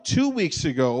2 weeks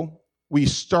ago, we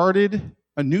started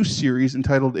a new series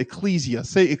entitled Ecclesia.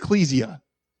 Say Ecclesia.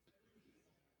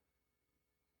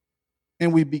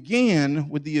 And we began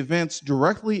with the events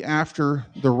directly after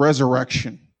the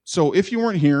resurrection. So if you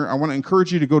weren't here, I want to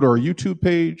encourage you to go to our YouTube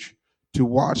page to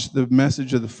watch the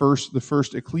message of the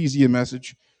first Ecclesia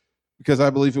message, because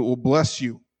I believe it will bless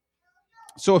you.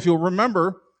 So if you'll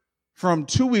remember from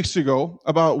 2 weeks ago,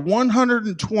 about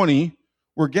 120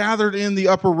 were gathered in the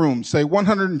upper room. Say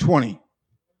 120.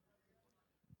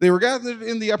 They were gathered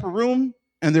in the upper room,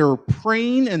 and they were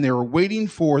praying, and they were waiting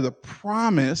for the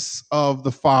promise of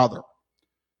the Father.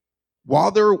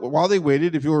 While they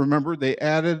waited, if you'll remember, they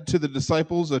added to the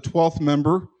disciples a 12th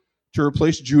member to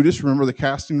replace Judas. Remember the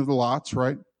casting of the lots,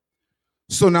 right?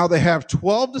 So now they have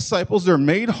 12 disciples. They're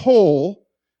made whole,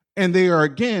 and they are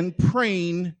again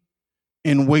praying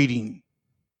and waiting.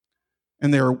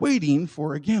 And they are waiting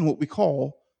for, again, what we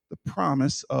call the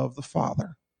promise of the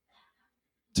Father.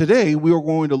 Today, we are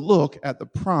going to look at the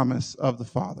promise of the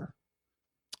Father.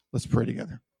 Let's pray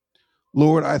together.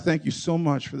 Lord, I thank you so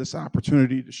much for this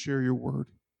opportunity to share your word.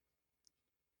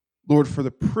 Lord, for the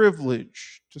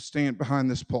privilege to stand behind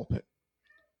this pulpit,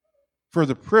 for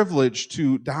the privilege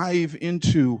to dive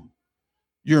into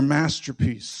your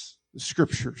masterpiece, the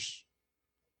scriptures,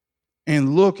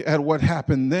 and look at what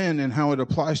happened then and how it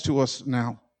applies to us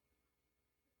now.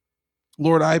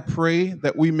 Lord, I pray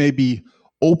that we may be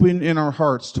open in our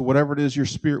hearts to whatever it is your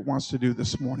Spirit wants to do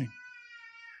this morning.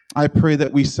 I pray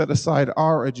that we set aside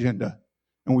our agenda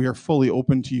and we are fully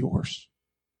open to yours.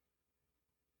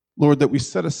 Lord, that we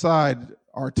set aside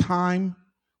our time,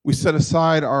 we set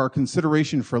aside our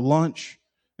consideration for lunch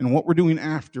and what we're doing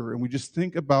after, and we just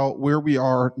think about where we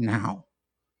are now.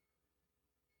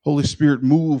 Holy Spirit,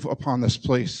 move upon this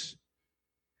place.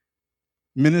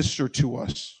 Minister to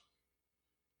us.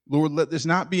 Lord, let this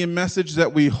not be a message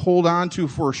that we hold on to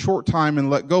for a short time and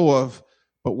let go of,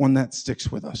 but one that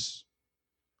sticks with us.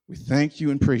 We thank you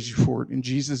and praise you for it. In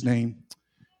Jesus' name,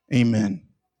 amen.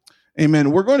 Amen.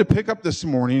 We're going to pick up this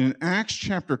morning in Acts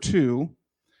chapter 2,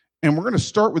 and we're going to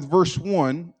start with verse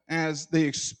 1 as they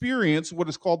experience what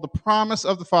is called the promise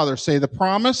of the Father. Say, the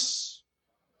promise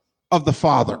of the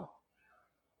Father.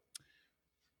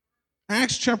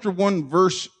 Acts chapter 2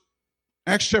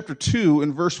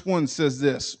 and verse 1 says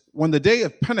this: when the day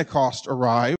of Pentecost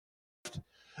arrived,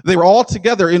 they were all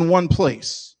together in one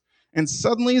place. And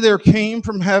suddenly there came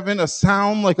from heaven a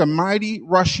sound like a mighty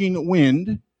rushing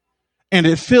wind, and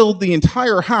it filled the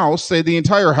entire house, say the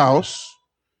entire house,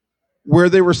 where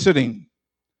they were sitting.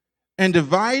 And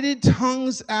divided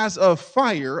tongues as of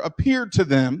fire appeared to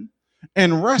them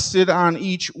and rested on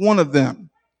each one of them.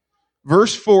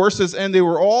 Verse 4 says, and they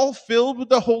were all filled with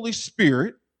the Holy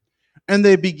Spirit, and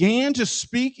they began to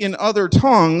speak in other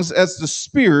tongues as the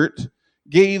Spirit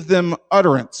gave them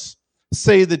utterance.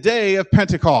 Say the day of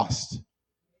Pentecost.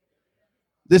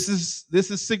 This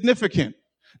is significant,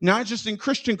 not just in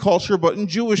Christian culture, but in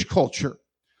Jewish culture.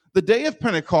 The day of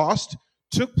Pentecost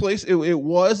took place, it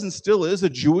was and still is a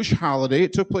Jewish holiday.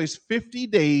 It took place 50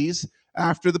 days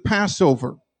after the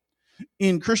Passover.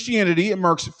 In Christianity, it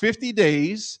marks 50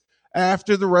 days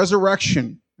after the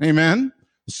resurrection. Amen?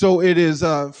 So it is,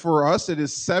 for us, it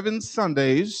is 7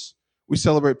 Sundays. We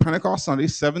celebrate Pentecost Sunday,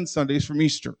 7 Sundays from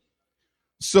Easter.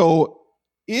 So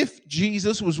if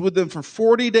Jesus was with them for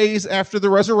 40 days after the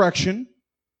resurrection,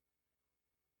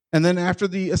 and then after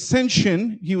the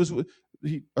ascension,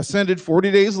 he ascended 40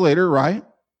 days later, right?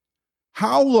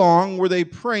 How long were they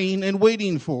praying and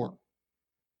waiting for?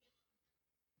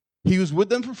 He was with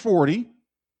them for 40.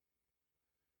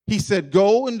 He said,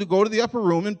 go to the upper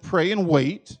room and pray and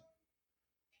wait.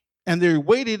 And they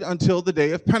waited until the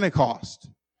day of Pentecost.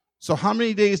 So how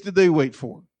many days did they wait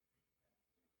for?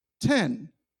 10.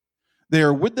 They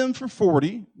are with them for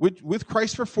 40, with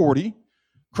Christ for 40.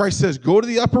 Christ says, go to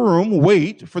the upper room,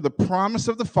 wait for the promise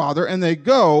of the Father, and they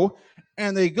go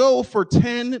for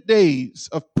 10 days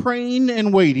of praying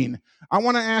and waiting. I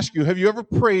want to ask you, have you ever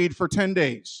prayed for 10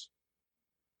 days?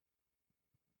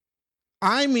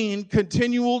 I mean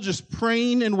continual just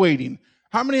praying and waiting.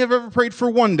 How many have ever prayed for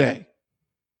 1 day?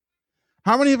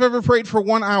 How many have ever prayed for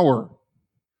 1 hour?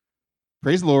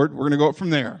 Praise the Lord. We're going to go up from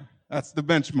there. That's the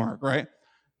benchmark, right?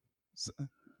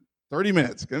 30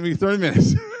 minutes. Going to be 30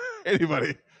 minutes.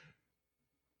 Anybody?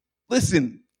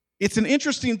 Listen, it's an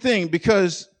interesting thing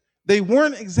because they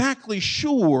weren't exactly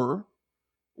sure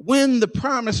when the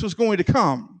promise was going to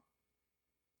come.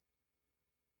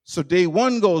 So day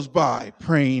 1 goes by,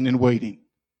 praying and waiting.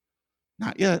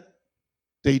 Not yet.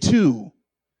 Day 2,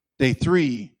 day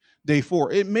 3, day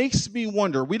 4. It makes me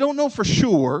wonder. We don't know for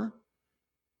sure.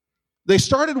 They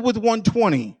started with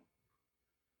 120.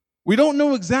 We don't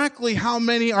know exactly how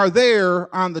many are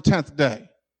there on the 10th day.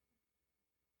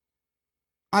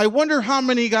 I wonder how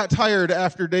many got tired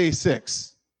after day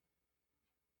 6.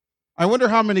 I wonder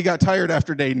how many got tired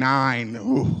after day 9.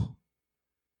 Ooh,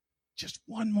 just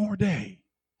one more day.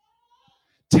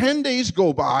 10 days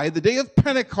go by. The day of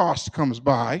Pentecost comes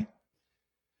by.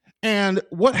 And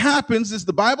what happens is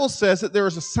the Bible says that there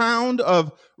is a sound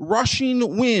of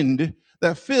rushing wind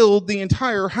that filled the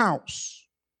entire house.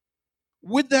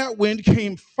 With that wind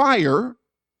came fire,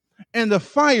 and the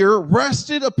fire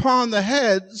rested upon the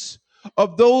heads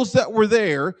of those that were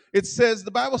there. It says, the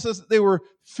Bible says that they were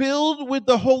filled with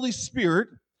the Holy Spirit,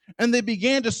 and they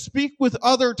began to speak with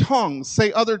other tongues,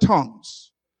 say other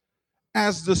tongues,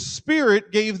 as the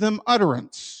Spirit gave them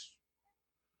utterance.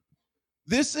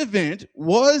 This event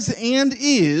was and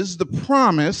is the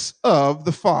promise of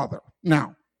the Father.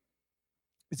 Now,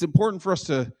 it's important for us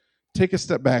to take a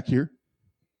step back here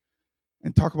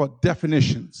and talk about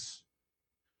definitions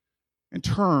and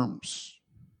terms.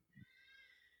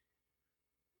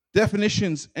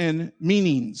 Definitions and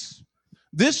meanings.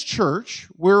 This church,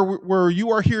 where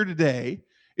you are here today,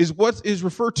 is what is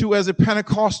referred to as a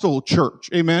Pentecostal church.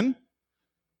 Amen?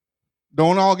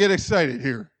 Don't all get excited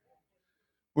here.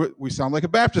 We sound like a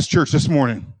Baptist church this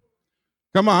morning.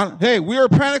 Come on. Hey, we are a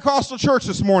Pentecostal church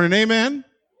this morning. Amen?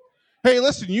 Hey,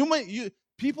 listen,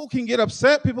 people can get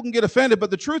upset, people can get offended, but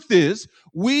the truth is,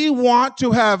 we want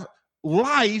to have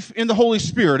life in the Holy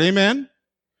Spirit. Amen?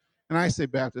 And I say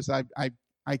Baptist,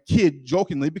 I kid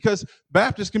jokingly, because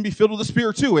Baptists can be filled with the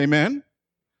Spirit too. Amen?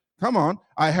 Come on.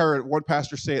 I heard one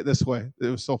pastor say it this way. It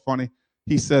was so funny.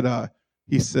 He said, oh,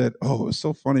 it was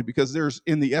so funny because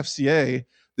in the FCA,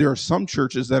 there are some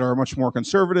churches that are much more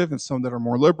conservative and some that are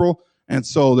more liberal. And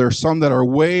so there's some that are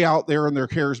way out there in their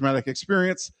charismatic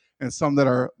experience and some that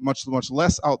are much, much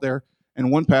less out there. And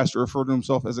one pastor referred to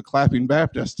himself as a clapping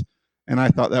Baptist. And I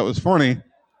thought that was funny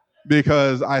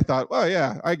because I thought, well,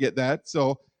 yeah, I get that.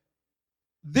 So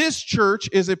this church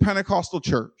is a Pentecostal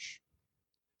church.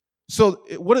 So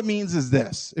what it means is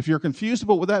this. If you're confused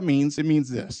about what that means, it means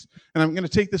this. And I'm going to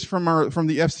take this from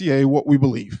the FCA, what we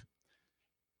believe.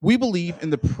 We believe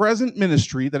in the present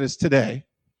ministry that is today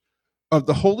of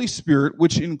the Holy Spirit,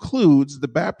 which includes the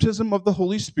baptism of the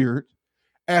Holy Spirit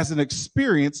as an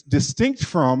experience distinct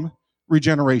from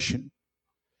regeneration.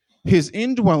 His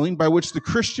indwelling by which the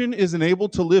Christian is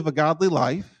enabled to live a godly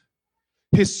life,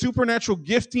 his supernatural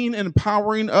gifting and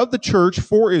empowering of the church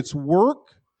for its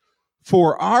work,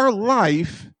 for our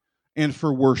life, and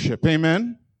for worship.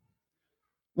 Amen?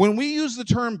 When we use the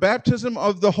term baptism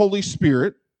of the Holy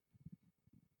Spirit,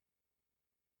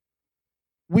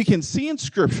 we can see in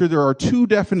Scripture there are two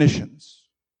definitions.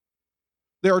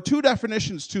 There are two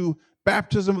definitions to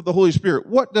baptism of the Holy Spirit.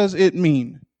 What does it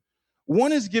mean?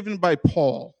 One is given by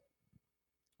Paul.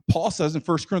 Paul says in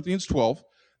 1 Corinthians 12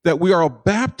 that we are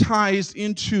baptized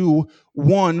into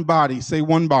one body. Say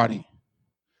one body.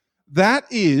 That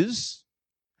is,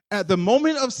 at the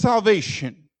moment of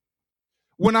salvation,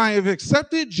 when I have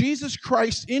accepted Jesus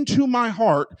Christ into my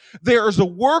heart, there is a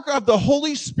work of the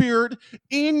Holy Spirit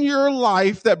in your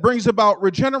life that brings about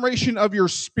regeneration of your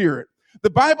spirit. The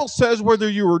Bible says whether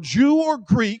you are Jew or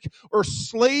Greek or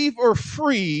slave or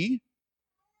free,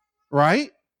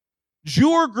 right?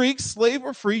 Jew or Greek, slave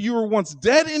or free, you were once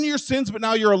dead in your sins, but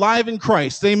now you're alive in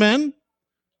Christ. Amen?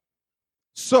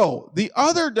 So, the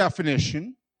other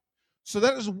definition, so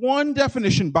that is one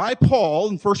definition by Paul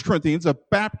in 1 Corinthians of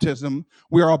baptism.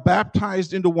 We are all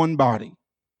baptized into one body.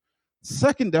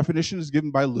 Second definition is given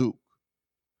by Luke.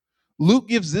 Luke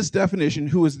gives this definition,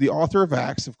 who is the author of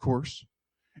Acts, of course.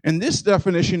 And this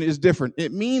definition is different.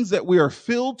 It means that we are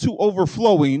filled to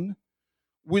overflowing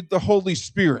with the Holy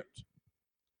Spirit.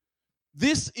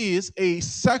 This is a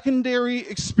secondary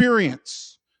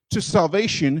experience to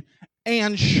salvation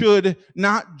and should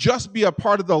not just be a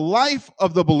part of the life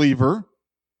of the believer,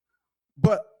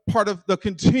 but part of the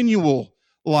continual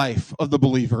life of the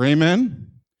believer. Amen?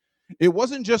 It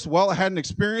wasn't just, well, I had an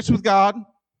experience with God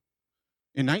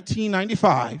in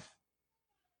 1995,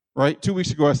 right? 2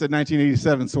 weeks ago I said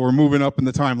 1987, so we're moving up in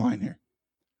the timeline here.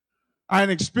 I had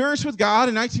an experience with God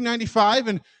in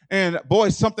 1995, and boy,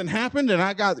 something happened, and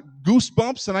I got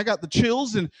goosebumps, and I got the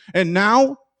chills, and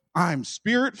now I'm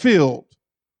Spirit-filled.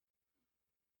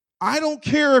 I don't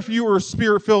care if you were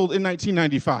Spirit-filled in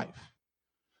 1995.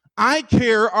 I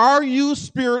care, are you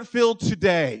Spirit-filled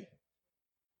today?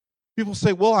 People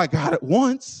say, well, I got it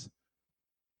once.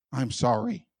 I'm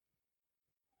sorry.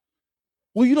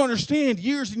 Well, you don't understand.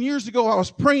 Years and years ago, I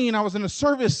was praying. I was in a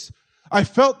service. I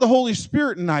felt the Holy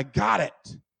Spirit, and I got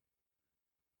it.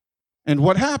 And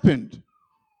what happened?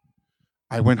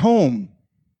 I went home.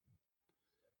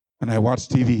 and I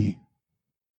watched TV.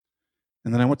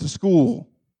 And then I went to school.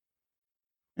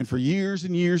 And for years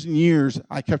and years and years,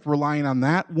 I kept relying on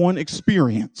that one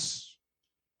experience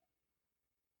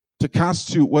to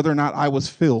constitute whether or not I was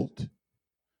filled.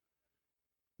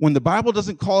 When the Bible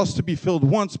doesn't call us to be filled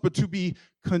once, but to be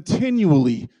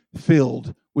continually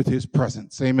filled with his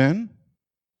presence. Amen?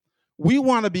 We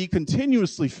want to be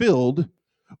continuously filled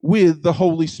with the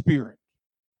Holy Spirit.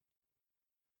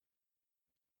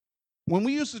 When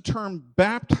we use the term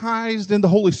baptized in the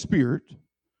Holy Spirit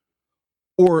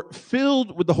or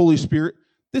filled with the Holy Spirit,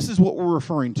 this is what we're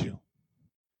referring to.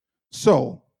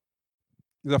 So,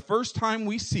 the first time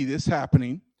we see this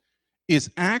happening is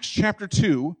Acts chapter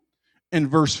 2 and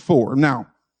verse 4. Now,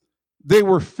 they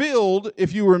were filled,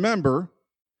 if you remember,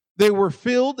 they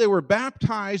were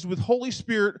baptized with Holy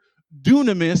Spirit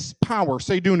dunamis power.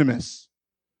 Say dunamis.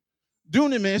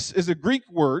 Dunamis is a Greek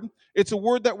word. It's a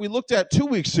word that we looked at 2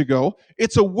 weeks ago.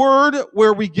 It's a word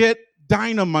where we get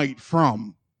dynamite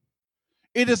from.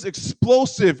 It is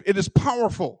explosive. It is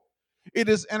powerful. It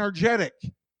is energetic.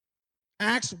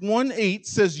 Acts 1:8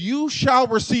 says, you shall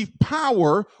receive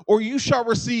power, or you shall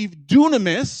receive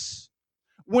dunamis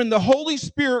when the Holy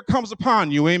Spirit comes upon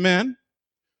you. Amen.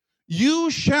 You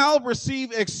shall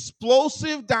receive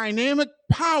explosive, dynamic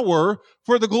power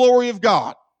for the glory of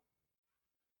God.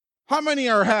 How many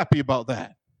are happy about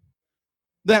that?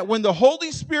 That when the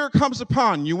Holy Spirit comes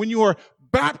upon you, when you are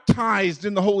baptized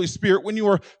in the Holy Spirit, when you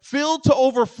are filled to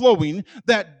overflowing,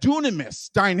 that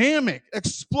dunamis, dynamic,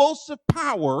 explosive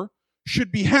power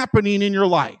should be happening in your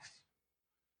life.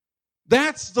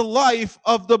 That's the life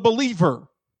of the believer.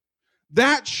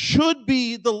 That should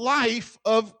be the life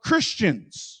of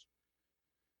Christians.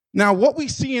 Now, what we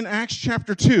see in Acts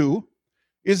chapter 2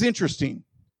 is interesting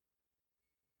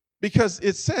because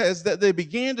it says that they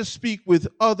began to speak with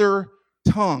other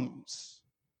tongues.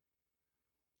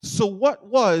 So what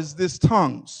was this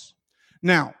tongues?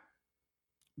 Now,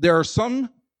 there are some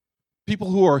people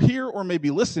who are here or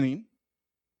maybe listening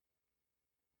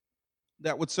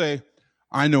that would say,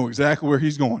 I know exactly where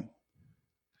he's going.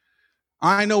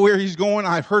 I know where he's going.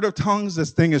 I've heard of tongues.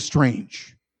 This thing is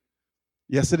strange.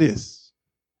 Yes, it is.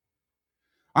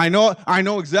 I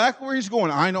know exactly where he's going.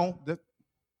 I know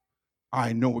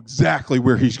exactly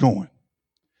where he's going.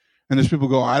 And there's people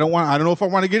go, I don't know if I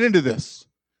want to get into this.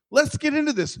 Let's get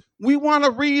into this. We want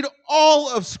to read all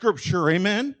of Scripture,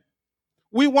 amen?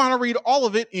 We want to read all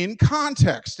of it in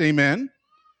context, amen?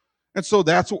 And so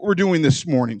that's what we're doing this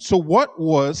morning. So what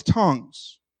was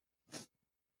tongues?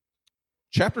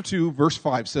 Chapter 2, verse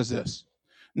 5 says this.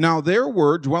 Now there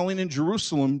were dwelling in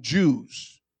Jerusalem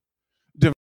Jews,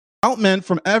 devout men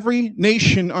from every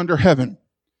nation under heaven.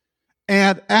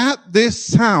 And at this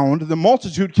sound, the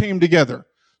multitude came together.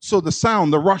 So the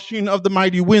sound, the rushing of the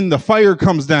mighty wind, the fire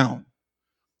comes down.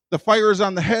 The fire is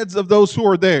on the heads of those who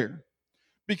are there.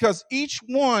 Because each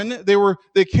one,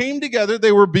 they came together,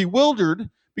 they were bewildered,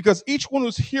 because each one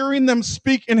was hearing them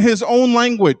speak in his own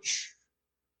language.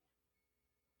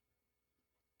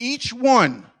 Each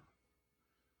one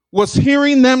was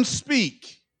hearing them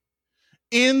speak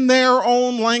in their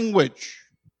own language.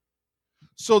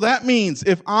 So that means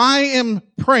if I am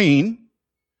praying,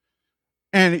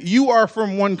 and you are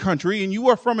from one country, and you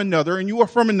are from another, and you are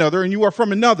from another, and you are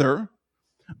from another,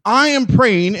 I am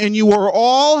praying, and you are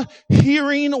all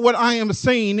hearing what I am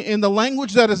saying in the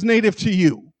language that is native to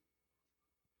you.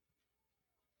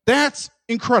 That's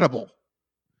incredible.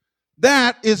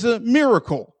 That is a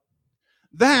miracle.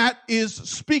 That is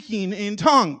speaking in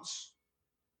tongues.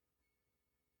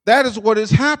 That is what is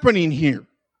happening here.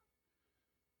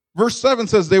 Verse 7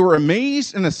 says, they were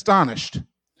amazed and astonished,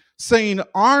 saying,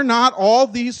 are not all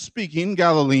these speaking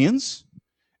Galileans?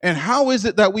 And how is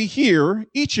it that we hear,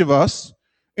 each of us,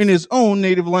 in his own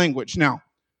native language? Now,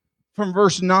 from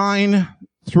verse 9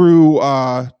 through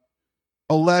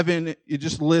 11, it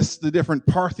just lists the different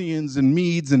Parthians and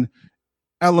Medes and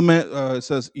it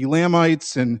says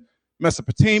Elamites and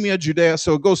Mesopotamia, Judea.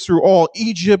 So it goes through all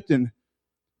Egypt, and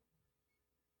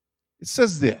it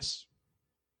says this.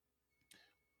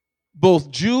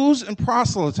 Both Jews and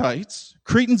proselytes,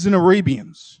 Cretans and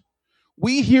Arabians,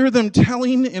 we hear them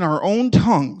telling in our own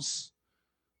tongues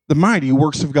the mighty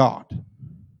works of God.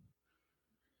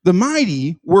 The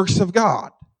mighty works of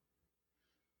God.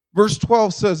 Verse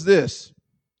 12 says this,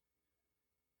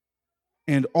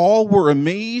 and all were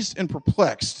amazed and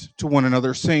perplexed to one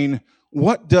another, saying,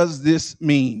 what does this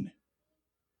mean?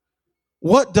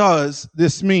 What does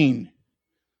this mean?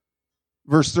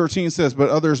 Verse 13 says, but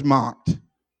others mocked,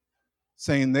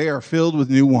 saying they are filled with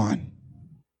new wine.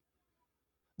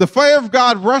 The fire of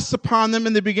God rests upon them,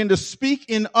 and they begin to speak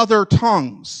in other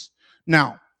tongues.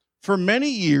 Now, For many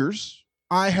years,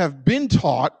 I have been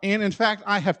taught, and in fact,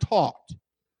 I have taught,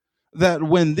 that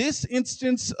when this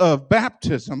instance of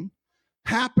baptism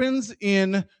happens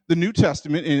in the New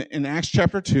Testament, in Acts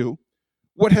chapter 2,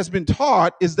 what has been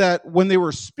taught is that when they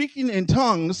were speaking in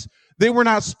tongues, they were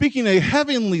not speaking a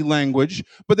heavenly language,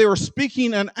 but they were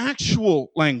speaking an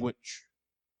actual language.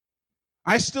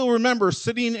 I still remember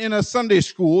sitting in a Sunday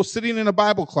school, sitting in a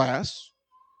Bible class,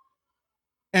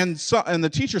 and the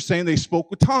teacher saying they spoke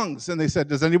with tongues. And they said,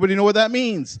 does anybody know what that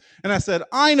means? And I said,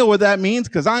 I know what that means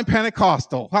because I'm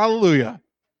Pentecostal. Hallelujah.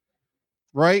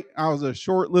 Right? I was a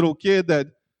short little kid I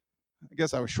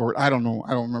guess I was short. I don't know.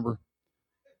 I don't remember.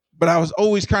 But I was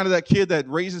always kind of that kid that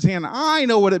raised his hand. I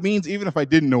know what it means, even if I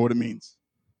didn't know what it means.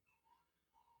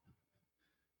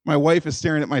 My wife is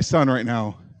staring at my son right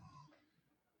now,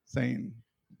 saying,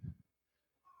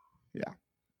 yeah.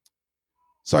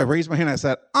 So I raised my hand. I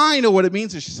said, I know what it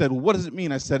means. And she said, well, what does it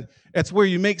mean? I said, it's where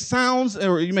you make sounds,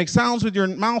 or you make sounds with your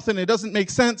mouth, and it doesn't make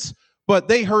sense, but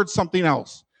they heard something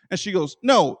else. And she goes,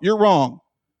 no, you're wrong.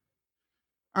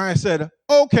 I said,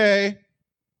 okay.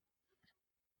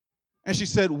 And she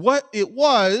said, what it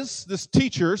was, this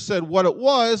teacher said what it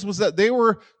was that they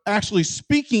were actually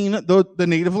speaking the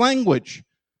native language.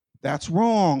 That's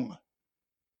wrong.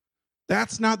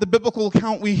 That's not the biblical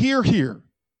account we hear here.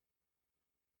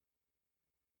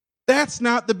 That's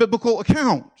not the biblical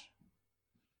account.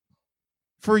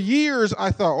 For years,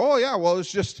 I thought, oh yeah, well, it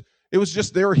was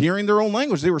just they were hearing their own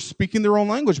language. They were speaking their own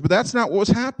language, but that's not what was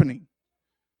happening.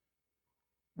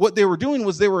 What they were doing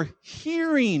was they were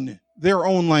hearing their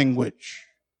own language.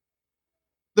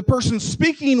 The person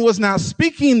speaking was not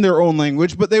speaking their own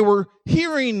language, but they were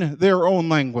hearing their own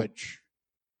language.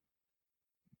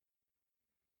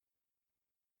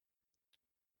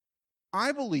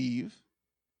 I believe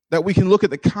that we can look at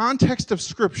the context of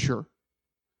Scripture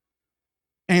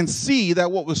and see that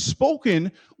what was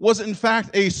spoken was in fact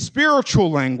a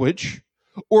spiritual language,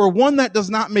 or one that does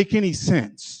not make any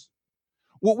sense.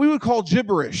 What we would call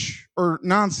gibberish or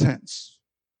nonsense.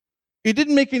 It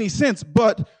didn't make any sense,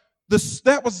 but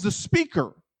that was the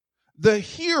speaker. The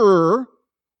hearer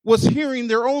was hearing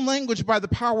their own language by the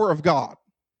power of God.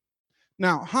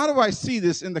 Now, how do I see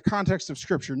this in the context of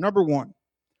Scripture? Number one,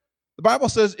 the Bible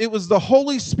says it was the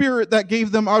Holy Spirit that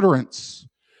gave them utterance.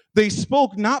 They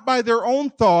spoke not by their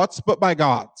own thoughts, but by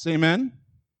God's. Amen?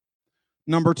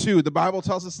 Number two, the Bible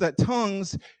tells us that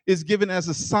tongues is given as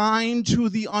a sign to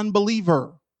the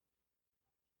unbeliever.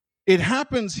 It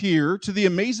happens here to the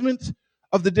amazement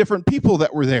of the different people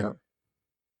that were there.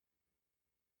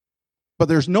 But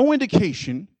there's no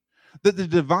indication that the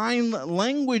divine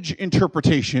language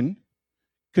interpretation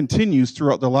continues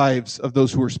throughout the lives of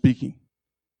those who are speaking.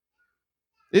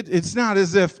 It's not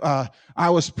as if I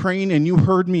was praying and you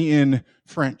heard me in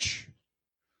French,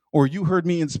 or you heard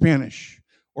me in Spanish,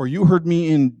 or you heard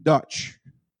me in Dutch.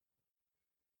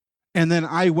 And then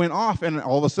I went off and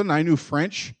all of a sudden I knew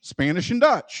French, Spanish, and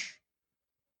Dutch.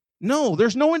 No,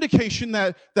 there's no indication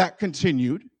that that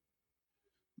continued.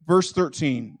 Verse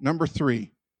 13, number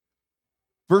 3.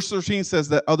 Verse 13 says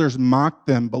that others mocked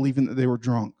them, believing that they were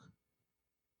drunk.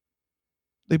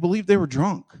 They believed they were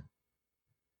drunk.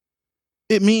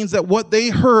 It means that what they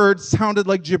heard sounded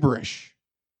like gibberish.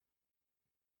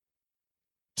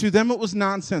 To them, it was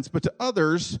nonsense, but to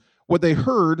others, what they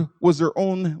heard was their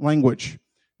own language.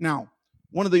 Now,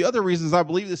 one of the other reasons I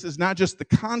believe this is not just the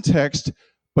context,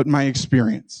 but my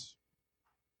experience.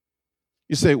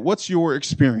 You say, what's your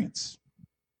experience?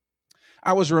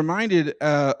 I was reminded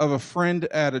of a friend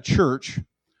at a church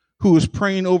who was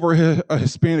praying over a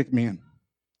Hispanic man.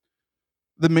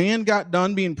 The man got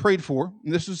done being prayed for,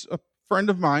 and this is a friend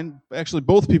of mine. Actually,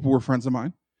 both people were friends of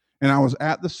mine, and I was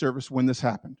at the service when this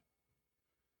happened.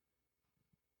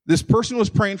 This person was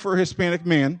praying for a Hispanic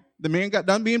man. The man got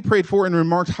done being prayed for and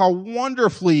remarked how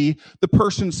wonderfully the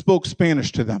person spoke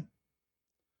Spanish to them.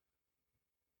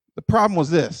 The problem was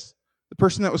this: the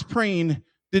person that was praying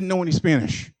didn't know any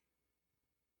Spanish.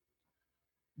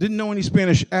 Didn't know any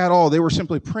Spanish at all. They were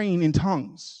simply praying in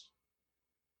tongues.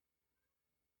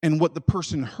 And what the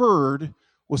person heard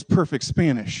was perfect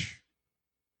Spanish.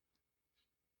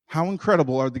 How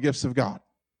incredible are the gifts of God?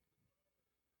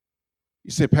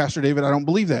 You say, Pastor David, I don't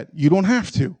believe that. You don't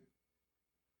have to.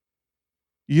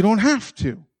 You don't have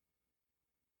to.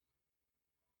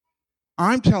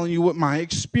 I'm telling you what my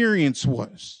experience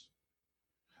was.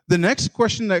 The next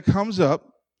question that comes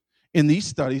up in these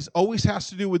studies always has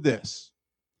to do with this.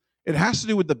 It has to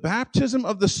do with the baptism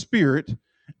of the Spirit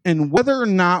and whether or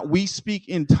not we speak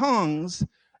in tongues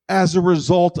as a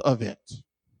result of it.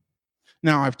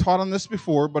 Now, I've taught on this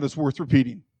before, but it's worth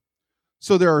repeating.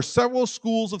 So there are several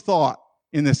schools of thought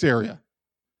in this area.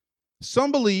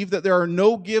 Some believe that there are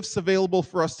no gifts available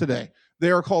for us today.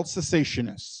 They are called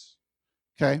cessationists.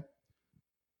 Okay?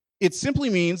 It simply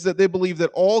means that they believe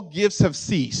that all gifts have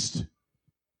ceased.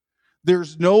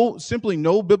 There's simply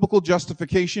no biblical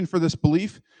justification for this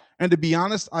belief. And to be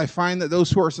honest, I find that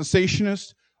those who are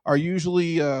cessationists are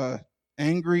usually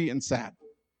angry and sad.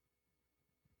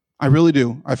 I really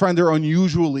do. I find they're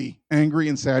unusually angry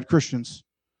and sad Christians.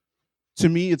 To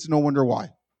me, it's no wonder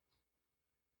why.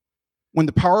 When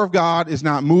the power of God is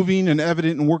not moving and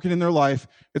evident and working in their life,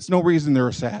 it's no reason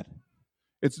they're sad.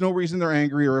 It's no reason they're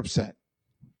angry or upset.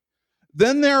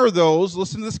 Then there are those,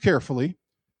 listen to this carefully,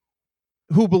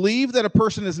 who believe that a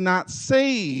person is not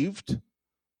saved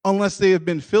unless they have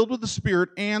been filled with the Spirit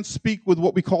and speak with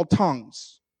what we call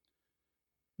tongues.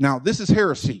 Now, this is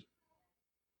heresy.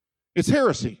 It's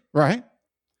heresy, right?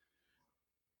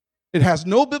 It has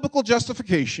no biblical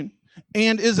justification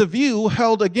and is a view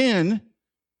held again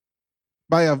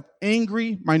by an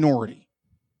angry minority.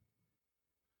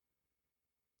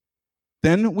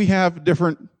 Then we have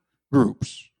different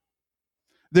groups.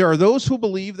 There are those who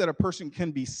believe that a person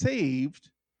can be saved,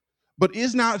 but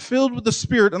is not filled with the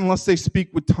Spirit unless they speak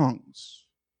with tongues.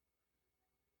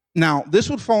 Now, this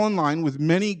would fall in line with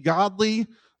many godly,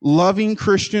 loving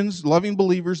Christians, loving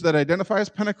believers that identify as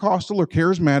Pentecostal or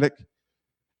charismatic.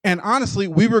 And honestly,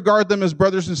 we regard them as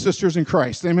brothers and sisters in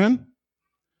Christ. Amen?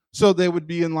 So they would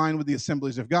be in line with the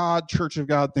Assemblies of God, Church of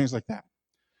God, things like that.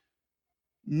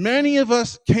 Many of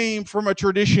us came from a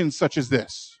tradition such as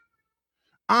this.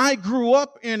 I grew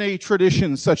up in a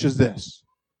tradition such as this.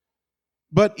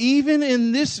 But even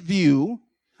in this view,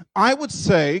 I would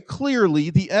say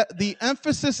clearly the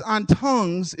emphasis on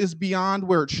tongues is beyond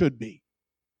where it should be.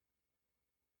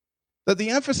 That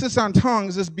the emphasis on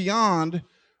tongues is beyond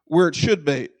where it should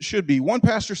be. One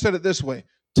pastor said it this way: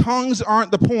 tongues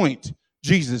aren't the point,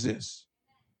 Jesus is.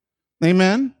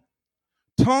 Amen?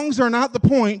 Tongues are not the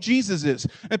point, Jesus is.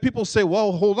 And people say,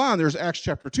 well, hold on, there's Acts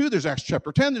chapter 2, there's Acts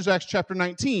chapter 10, there's Acts chapter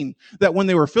 19, that when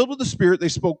they were filled with the Spirit, they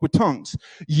spoke with tongues.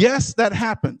 Yes, that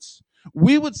happens.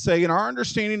 We would say in our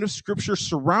understanding of Scripture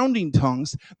surrounding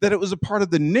tongues that it was a part of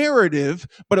the narrative,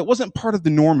 but it wasn't part of the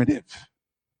normative.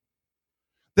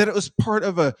 That it was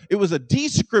it was a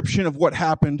description of what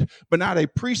happened, but not a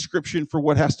prescription for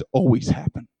what has to always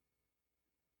happen.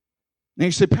 And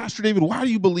you say, Pastor David, why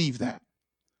do you believe that?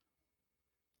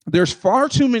 There's far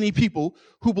too many people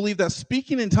who believe that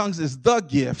speaking in tongues is the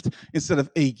gift instead of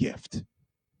a gift.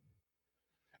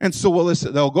 And so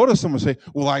they'll go to someone and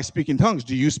say, well, I speak in tongues.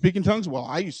 Do you speak in tongues? Well,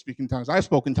 I used to speak in tongues. I've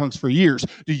spoken in tongues for years.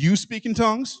 Do you speak in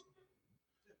tongues?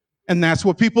 And that's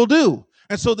what people do.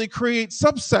 And so they create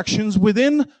subsections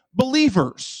within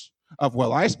believers of,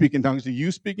 well, I speak in tongues. Do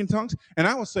you speak in tongues? And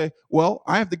I will say, well,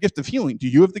 I have the gift of healing. Do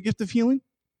you have the gift of healing?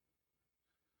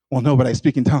 Well, no, but I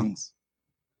speak in tongues.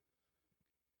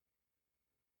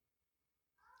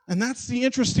 And that's the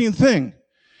interesting thing,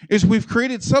 is we've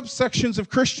created subsections of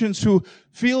Christians who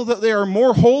feel that they are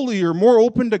more holy or more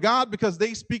open to God because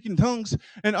they speak in tongues,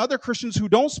 and other Christians who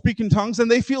don't speak in tongues and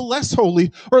they feel less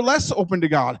holy or less open to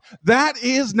God. That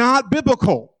is not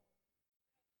biblical.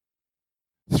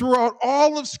 Throughout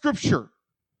all of Scripture,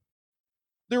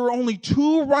 there were only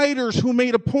two writers who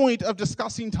made a point of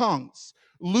discussing tongues,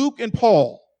 Luke and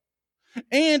Paul.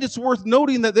 And it's worth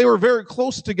noting that they were very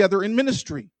close together in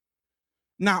ministry.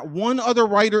 Not one other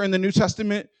writer in the New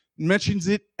Testament mentions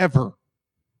it ever.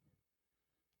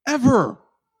 Ever.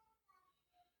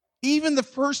 Even the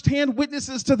first-hand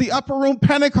witnesses to the Upper Room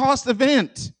Pentecost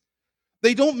event,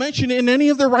 they don't mention it in any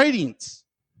of their writings.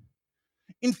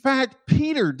 In fact,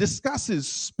 Peter discusses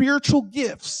spiritual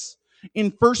gifts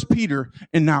in 1 Peter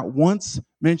and not once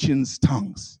mentions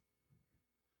tongues.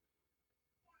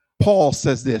 Paul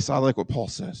says this. I like what Paul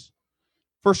says.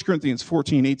 1 Corinthians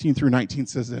 14, 18 through 19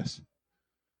 says this.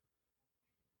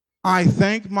 I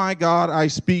thank my God I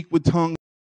speak with tongues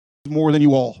more than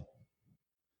you all.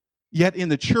 Yet in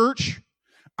the church,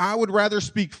 I would rather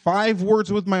speak 5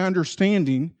 words with my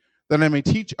understanding that I may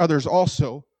teach others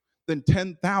also than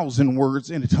 10,000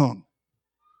 words in a tongue.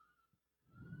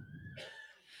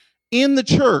 In the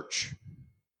church,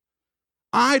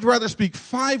 I'd rather speak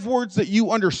 5 words that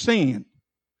you understand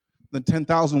than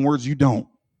 10,000 words you don't.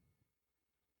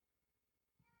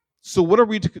 So what are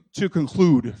we to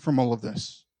conclude from all of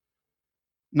this?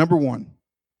 Number 1,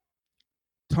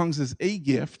 tongues is a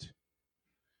gift,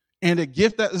 and a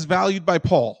gift that is valued by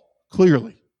Paul,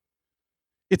 clearly.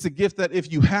 It's a gift that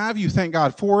if you have, you thank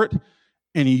God for it,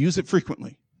 and you use it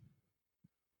frequently.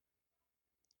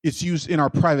 It's used in our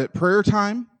private prayer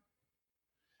time.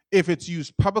 If it's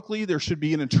used publicly, there should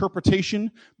be an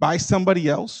interpretation by somebody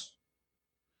else.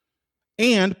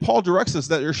 And Paul directs us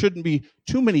that there shouldn't be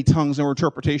too many tongues or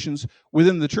interpretations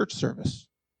within the church service.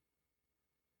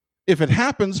 If it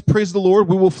happens, praise the Lord,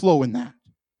 we will flow in that.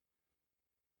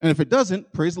 And if it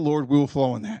doesn't, praise the Lord, we will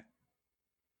flow in that.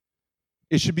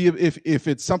 It should be, if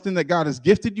it's something that God has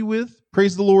gifted you with,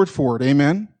 praise the Lord for it.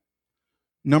 Amen.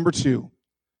 Number 2,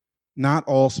 not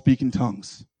all speak in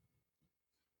tongues.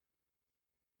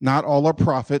 Not all are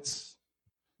prophets.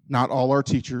 Not all are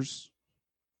teachers.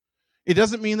 It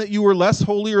doesn't mean that you are less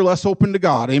holy or less open to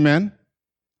God. Amen.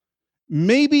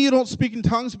 Maybe you don't speak in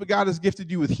tongues, but God has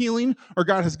gifted you with healing, or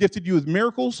God has gifted you with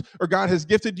miracles, or God has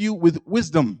gifted you with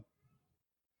wisdom.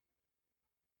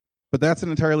 But that's an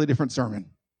entirely different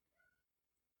sermon.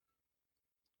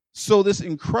 So this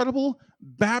incredible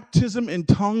baptism in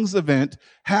tongues event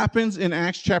happens in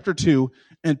Acts chapter 2,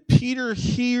 and Peter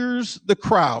hears the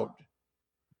crowd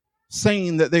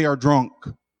saying that they are drunk.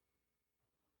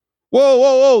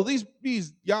 Whoa,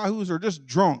 these yahoos are just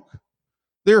drunk.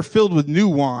 They're filled with new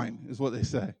wine, is what they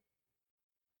say.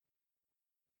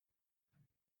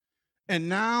 And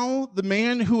now the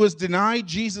man who has denied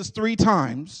Jesus 3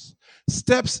 times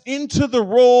steps into the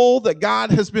role that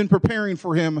God has been preparing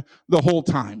for him the whole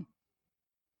time.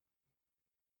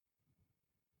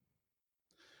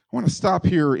 I want to stop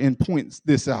here and point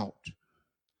this out.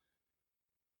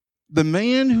 The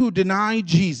man who denied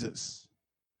Jesus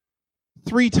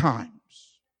 3 times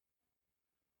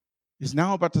is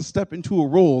now about to step into a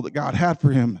role that God had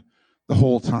for him the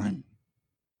whole time.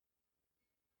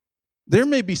 There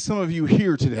may be some of you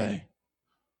here today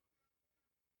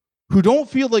who don't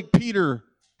feel like Peter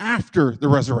after the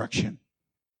resurrection,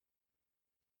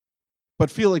 but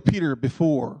feel like Peter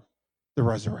before the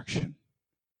resurrection.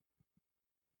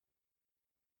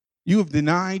 You have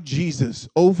denied Jesus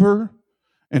over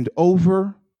and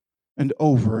over and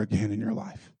over again in your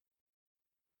life.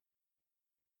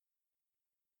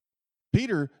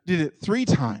 Peter did it 3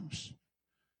 times.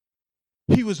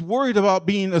 He was worried about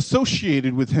being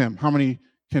associated with him. How many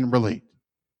can relate?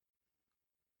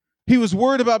 He was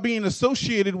worried about being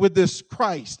associated with this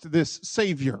Christ, this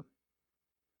Savior,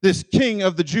 this King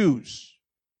of the Jews.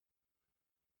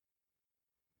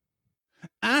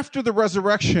 After the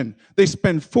resurrection, they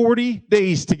spend 40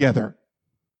 days together.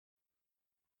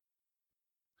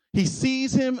 He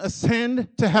sees him ascend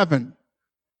to heaven.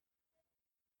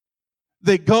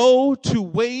 They go to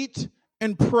wait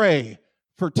and pray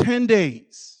for 10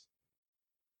 days.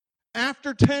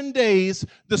 After 10 days,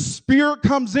 the Spirit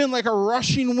comes in like a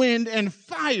rushing wind and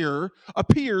fire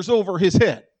appears over his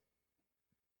head.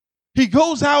 He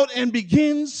goes out and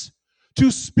begins to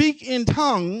speak in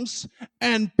tongues,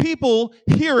 and people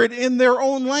hear it in their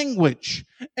own language.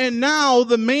 And now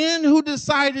the man who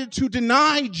decided to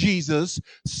deny Jesus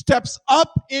steps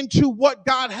up into what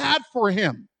God had for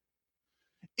him.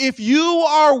 If you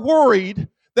are worried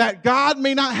that God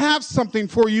may not have something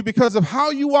for you because of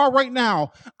how you are right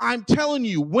now, I'm telling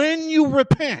you, when you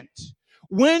repent,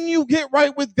 when you get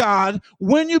right with God,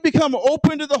 when you become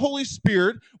open to the Holy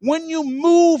Spirit, when you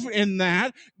move in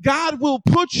that, God will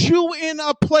put you in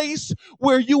a place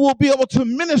where you will be able to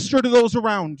minister to those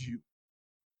around you.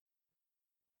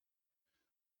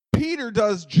 Peter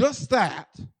does just that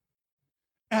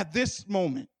at this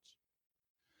moment.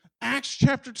 Acts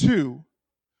chapter 2,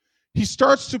 he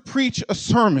starts to preach a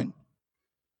sermon.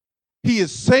 He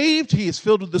is saved, he is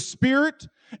filled with the Spirit,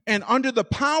 and under the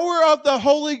power of the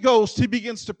Holy Ghost, he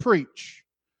begins to preach.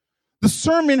 The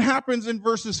sermon happens in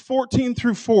verses 14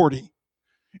 through 40.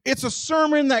 It's a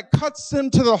sermon that cuts him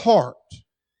to the heart.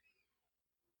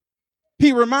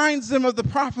 He reminds them of the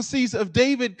prophecies of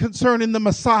David concerning the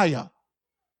Messiah.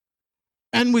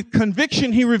 And with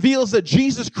conviction, he reveals that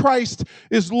Jesus Christ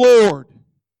is Lord,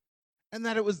 and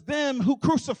that it was them who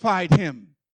crucified him.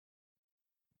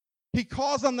 He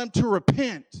calls on them to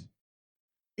repent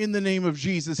in the name of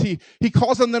Jesus. He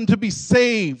calls on them to be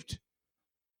saved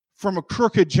from a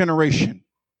crooked generation.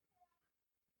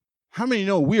 How many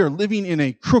know we are living in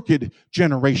a crooked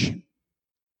generation?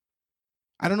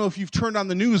 I don't know if you've turned on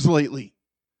the news lately,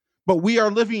 but we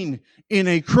are living in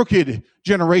a crooked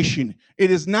generation. It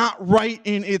is not right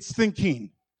in its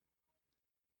thinking.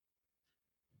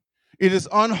 It is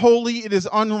unholy, it is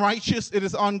unrighteous, it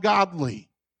is ungodly.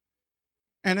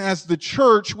 And as the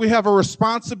church, we have a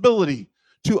responsibility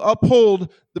to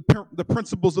uphold the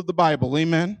principles of the Bible.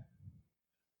 Amen?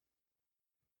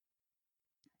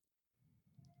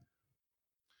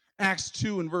 Acts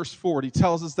 2 and verse 40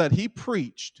 tells us that he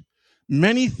preached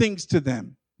many things to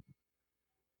them,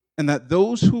 and that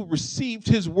those who received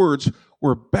his words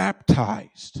were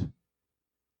baptized,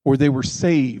 or they were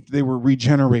saved, they were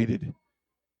regenerated.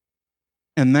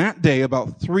 And that day,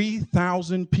 about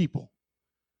 3,000 people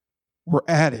were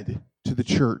added to the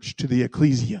church, to the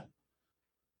ecclesia.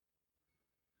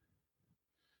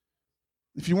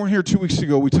 If you weren't here 2 weeks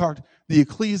ago, we talked, the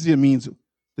ecclesia means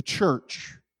the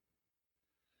church.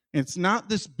 And it's not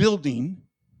this building.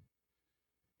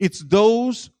 It's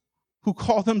those who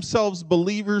call themselves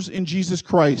believers in Jesus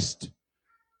Christ.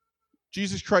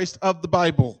 Jesus Christ of the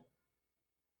Bible.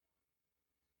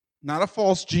 Not a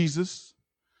false Jesus,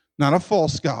 not a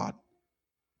false God.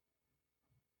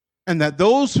 And that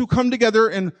those who come together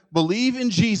and believe in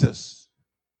Jesus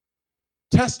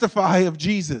testify of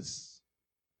Jesus.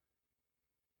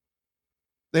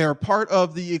 They are part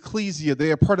of the ecclesia.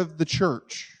 They are part of the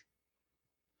church.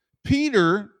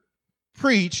 Peter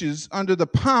preaches under the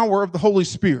power of the Holy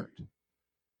Spirit.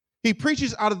 He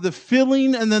preaches out of the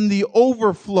filling and then the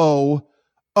overflow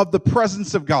of the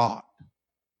presence of God.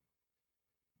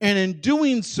 And in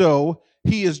doing so,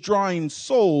 he is drawing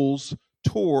souls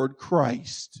toward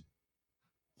Christ.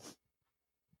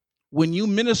 When you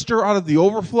minister out of the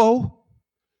overflow,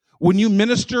 when you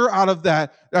minister out of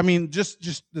that,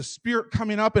 just the Spirit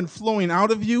coming up and flowing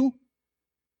out of you,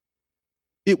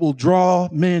 it will draw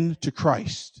men to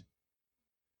Christ.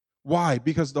 Why?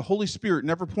 Because the Holy Spirit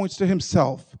never points to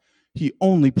himself. He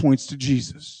only points to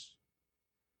Jesus.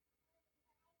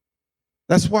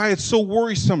 That's why it's so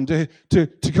worrisome to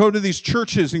go to these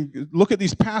churches and look at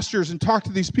these pastors and talk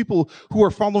to these people who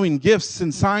are following gifts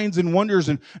and signs and wonders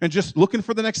and just looking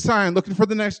for the next sign, looking for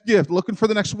the next gift, looking for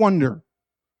the next wonder.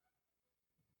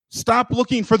 Stop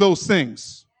looking for those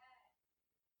things.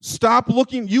 Stop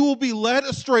looking. You will be led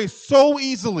astray so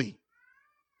easily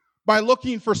by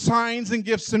looking for signs and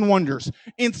gifts and wonders.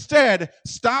 Instead,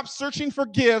 stop searching for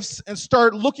gifts and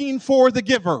start looking for the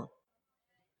giver.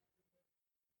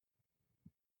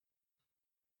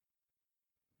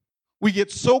 We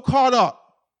get so caught up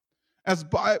as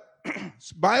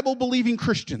Bible-believing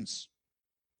Christians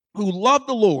who love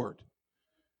the Lord.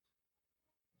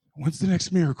 When's the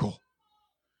next miracle?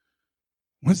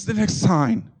 When's the next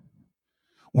sign?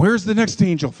 Where's the next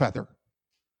angel feather?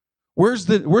 Where's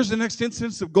the next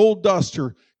instance of gold dust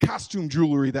or costume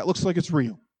jewelry that looks like it's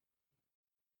real?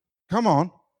 Come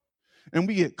on. And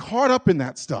we get caught up in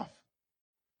that stuff.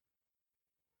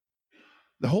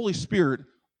 The Holy Spirit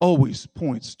always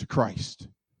points to Christ.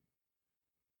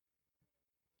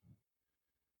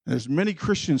 And there's many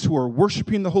Christians who are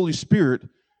worshiping the Holy Spirit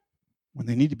when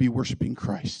they need to be worshiping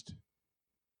Christ.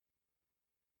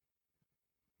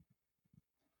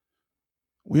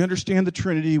 We understand the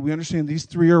Trinity. We understand these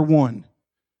three are one.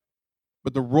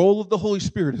 But the role of the Holy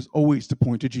Spirit is always to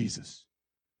point to Jesus.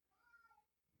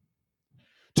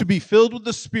 To be filled with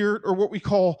the Spirit, or what we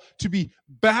call to be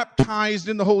baptized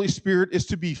in the Holy Spirit, is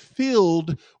to be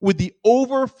filled with the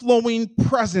overflowing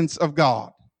presence of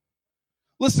God.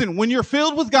 Listen, when you're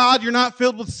filled with God, you're not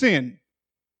filled with sin.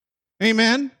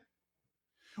 Amen?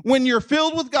 When you're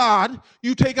filled with God,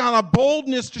 you take on a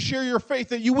boldness to share your faith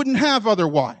that you wouldn't have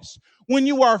otherwise. When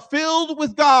you are filled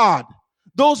with God,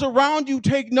 those around you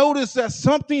take notice that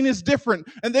something is different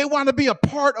and they want to be a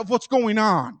part of what's going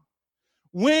on.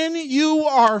 When you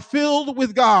are filled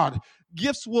with God,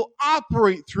 gifts will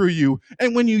operate through you.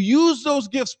 And when you use those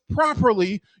gifts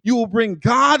properly, you will bring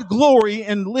God glory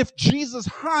and lift Jesus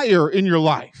higher in your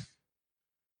life.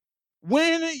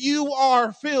 When you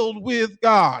are filled with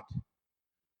God,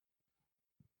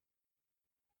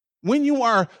 when you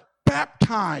are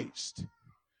baptized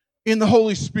in the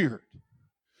Holy Spirit,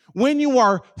 when you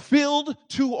are filled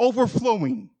to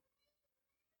overflowing.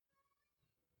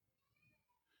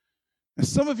 And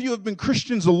some of you have been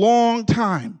Christians a long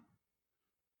time,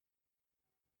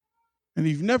 and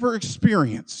you've never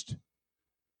experienced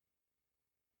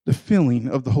the filling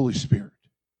of the Holy Spirit.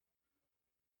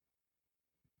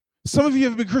 Some of you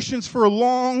have been Christians for a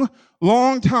long,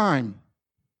 long time.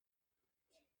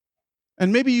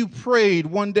 And maybe you prayed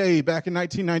one day back in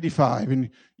 1995 and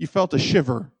you felt a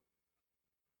shiver.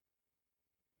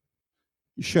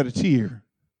 You shed a tear.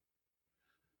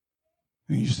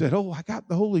 And you said, "Oh, I got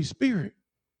the Holy Spirit."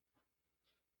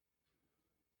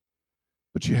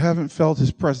 But you haven't felt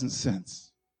his presence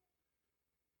since.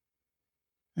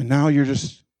 And now you're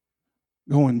just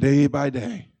going day by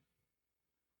day,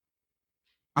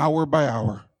 hour by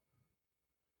hour,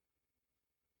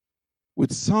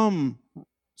 with some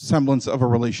semblance of a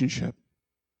relationship,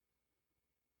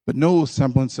 but no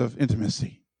semblance of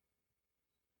intimacy.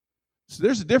 So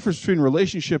there's a difference between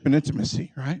relationship and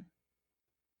intimacy, right?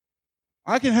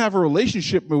 I can have a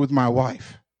relationship with my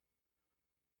wife,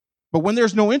 but when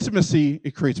there's no intimacy,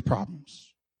 it creates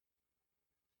problems.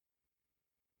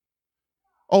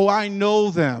 Oh, I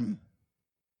know them.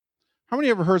 How many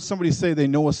ever heard somebody say they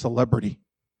know a celebrity?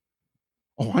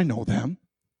 Oh, I know them.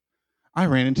 I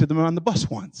ran into them on the bus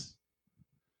once.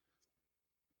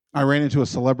 I ran into a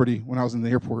celebrity when I was in the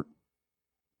airport.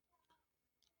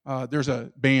 There's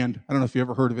a band, I don't know if you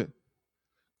ever heard of it,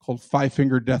 called Five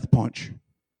Finger Death Punch.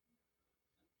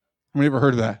 How many ever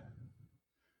heard of that?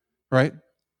 Right?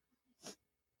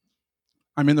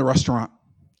 I'm in the restaurant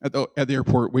at the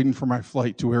airport waiting for my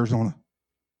flight to Arizona.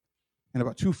 And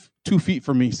about two feet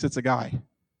from me sits a guy.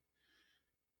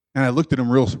 And I looked at him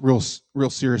real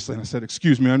seriously, and I said,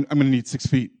 "Excuse me, I'm going to need 6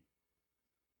 feet."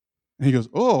 And he goes,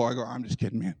 "Oh," I go, "I'm just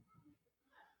kidding, man."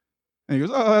 And he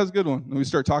goes, "Oh, that's a good one." And we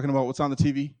start talking about what's on the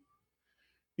TV.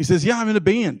 He says, "Yeah, I'm in a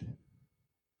band."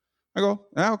 I go,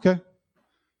 "Ah, okay."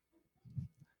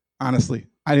 Honestly,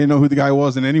 I didn't know who the guy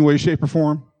was in any way, shape, or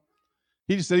form.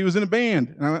 He just said he was in a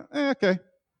band. And I went, okay.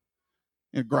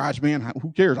 In a garage band,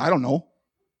 who cares? I don't know.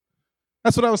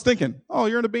 That's what I was thinking. Oh,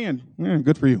 you're in a band. Yeah,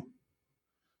 good for you.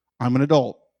 I'm an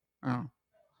adult. Oh.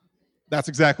 That's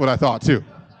exactly what I thought, too.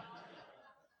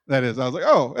 That is, I was like,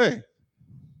 oh, hey.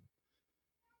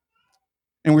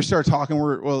 And we started talking.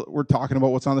 We're talking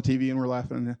about what's on the TV, and we're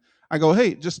laughing. And I go,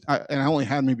 hey, and I only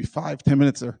had maybe 5-10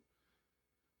 minutes there.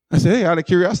 I said, hey, out of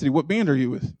curiosity, what band are you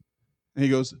with? And he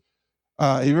goes,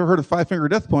 have you ever heard of Five Finger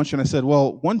Death Punch? And I said,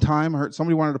 well, one time I heard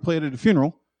somebody wanted to play it at a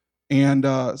funeral. And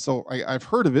so I've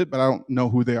heard of it, but I don't know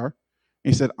who they are.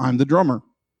 And he said, I'm the drummer.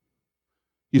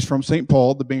 He's from St.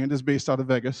 Paul. The band is based out of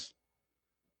Vegas.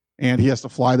 And he has to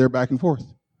fly there back and forth.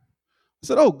 I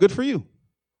said, oh, good for you.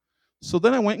 So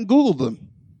then I went and Googled him.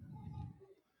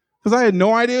 Because I had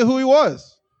no idea who he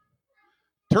was.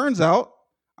 Turns out,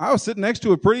 I was sitting next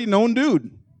to a pretty known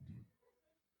dude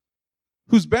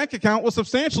whose bank account was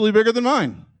substantially bigger than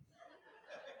mine.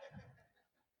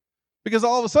 Because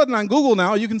all of a sudden on Google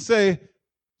now, you can say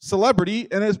celebrity,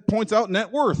 and it points out net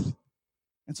worth.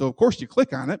 And so, of course, you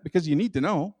click on it because you need to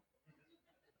know.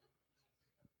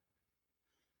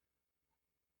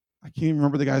 I can't even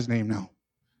remember the guy's name now.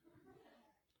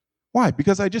 Why?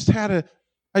 Because I just had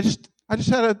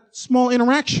a small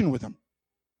interaction with him.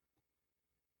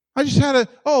 We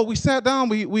sat down,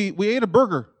 we ate a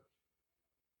burger.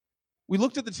 We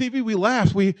looked at the TV, we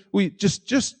laughed, we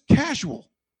just casual.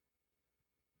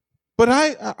 But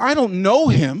I don't know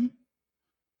him.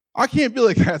 I can't be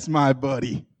like, that's my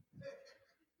buddy.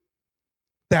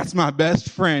 That's my best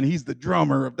friend. He's the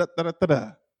drummer of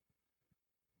da-da-da-da-da.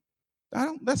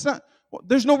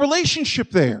 There's no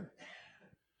relationship there.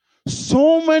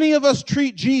 So many of us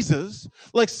treat Jesus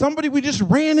like somebody we just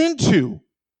ran into.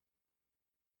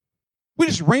 We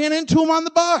just ran into him on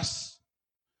the bus.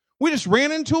 We just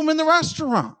ran into him in the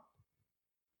restaurant.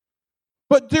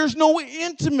 But there's no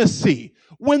intimacy.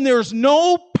 When there's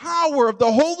no power of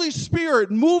the Holy Spirit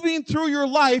moving through your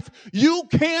life, you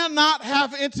cannot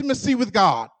have intimacy with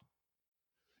God.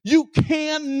 You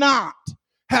cannot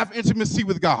have intimacy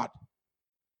with God.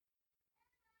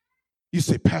 You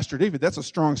say, Pastor David, that's a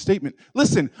strong statement.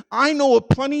 Listen, I know of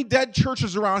plenty dead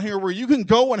churches around here where you can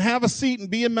go and have a seat and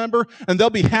be a member, and they'll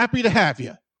be happy to have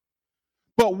you.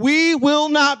 But we will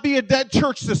not be a dead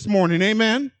church this morning,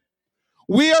 amen?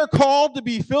 We are called to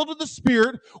be filled with the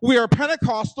Spirit. We are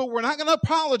Pentecostal. We're not going to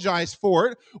apologize for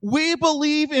it. We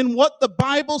believe in what the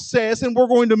Bible says, and we're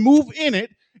going to move in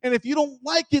it. And if you don't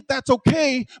like it, that's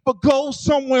okay, but go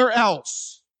somewhere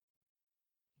else.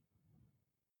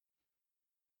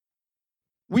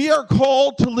 We are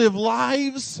called to live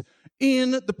lives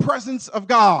in the presence of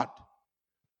God.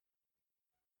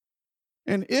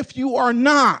 And if you are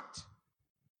not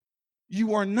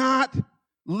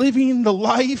living the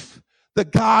life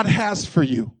that God has for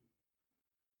you.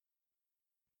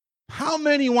 How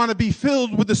many want to be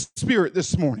filled with the Spirit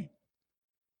this morning?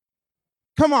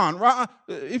 Come on,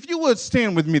 if you would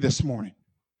stand with me this morning.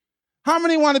 How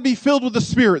many want to be filled with the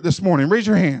Spirit this morning? Raise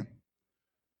your hand.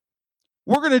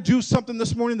 We're going to do something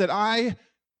this morning that I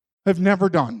have never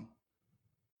done.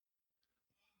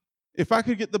 If I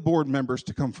could get the board members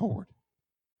to come forward.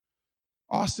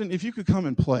 Austin, if you could come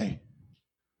and play.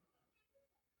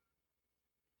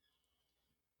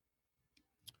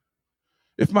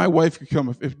 If my wife could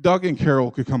come, if Doug and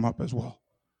Carol could come up as well.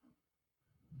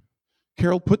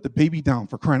 Carol, put the baby down,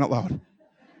 for crying out loud.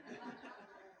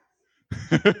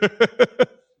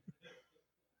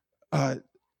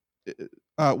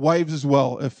 Wives as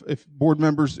well. If board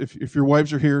members, if your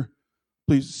wives are here,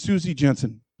 please. Susie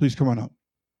Jensen, please come on up.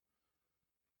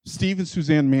 Steve and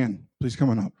Suzanne Mann, please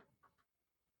come on up.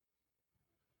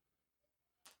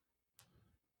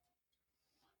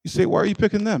 You say, why are you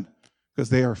picking them? Because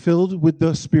they are filled with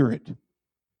the Spirit.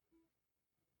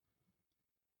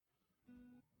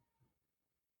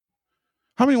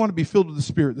 How many want to be filled with the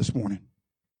Spirit this morning?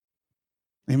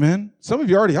 Amen. Some of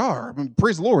you already are. I mean,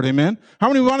 praise the Lord. Amen. How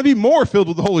many want to be more filled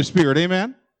with the Holy Spirit?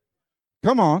 Amen.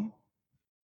 Come on.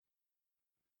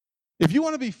 If you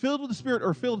want to be filled with the Spirit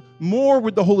or filled more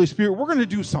with the Holy Spirit, we're going to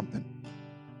do something.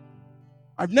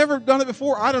 I've never done it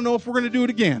before. I don't know if we're going to do it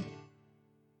again.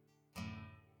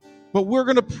 But we're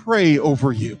going to pray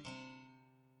over you.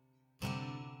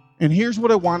 And here's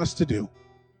what I want us to do.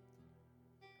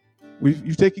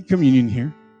 You've taken communion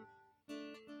here.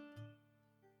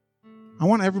 I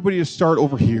want everybody to start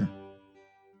over here.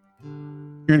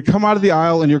 You're going to come out of the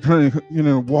aisle and you're going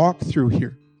to walk through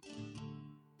here.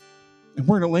 And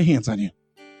we're going to lay hands on you.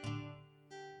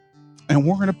 And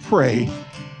we're going to pray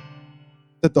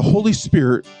that the Holy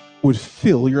Spirit would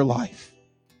fill your life.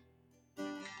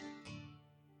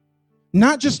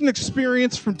 Not just an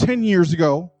experience from 10 years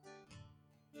ago.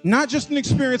 Not just an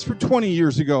experience from 20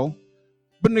 years ago.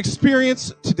 But an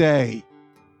experience today.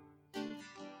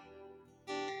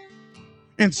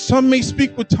 And some may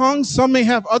speak with tongues. Some may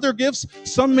have other gifts.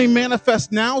 Some may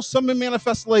manifest now. Some may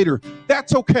manifest later.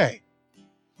 That's okay.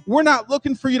 We're not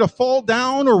looking for you to fall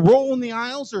down or roll in the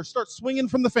aisles or start swinging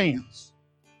from the fans.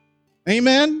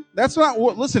 Amen? That's not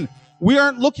what, listen, we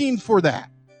aren't looking for that.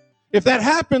 If that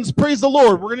happens, praise the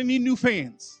Lord, we're going to need new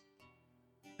fans.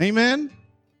 Amen?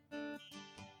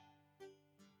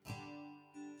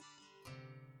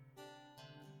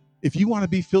 If you want to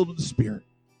be filled with the Spirit,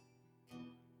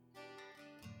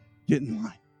 get in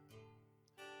line.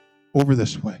 Over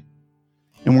this way.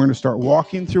 And we're going to start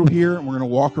walking through here, and we're going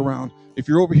to walk around. If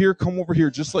you're over here, come over here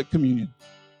just like communion.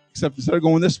 Except instead of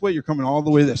going this way, you're coming all the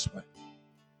way this way.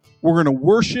 We're going to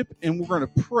worship, and we're going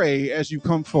to pray as you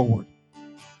come forward.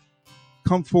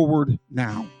 Come forward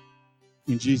now.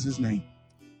 In Jesus' name.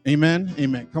 Amen.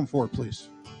 Amen. Come forward, please.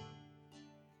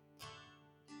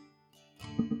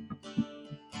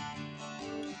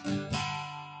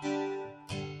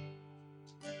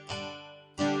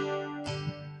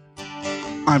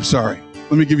 I'm sorry.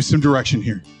 Let me give you some direction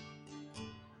here.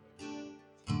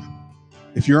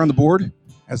 If you're on the board,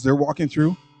 as they're walking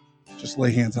through, just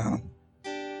lay hands on them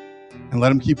and let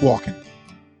them keep walking.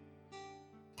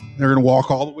 They're going to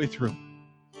walk all the way through.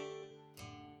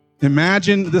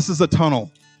 Imagine this is a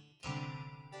tunnel.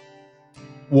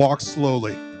 Walk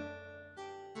slowly.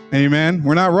 Amen.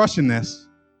 We're not rushing this.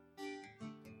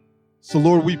 So,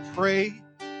 Lord, we pray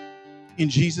in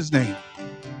Jesus' name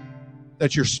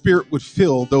that your Spirit would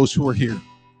fill those who are here.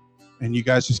 And you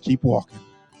guys just keep walking.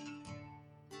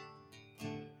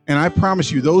 And I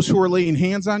promise you, those who are laying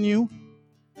hands on you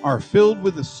are filled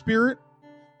with the Spirit.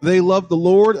 They love the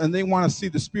Lord, and they want to see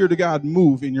the Spirit of God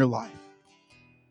move in your life.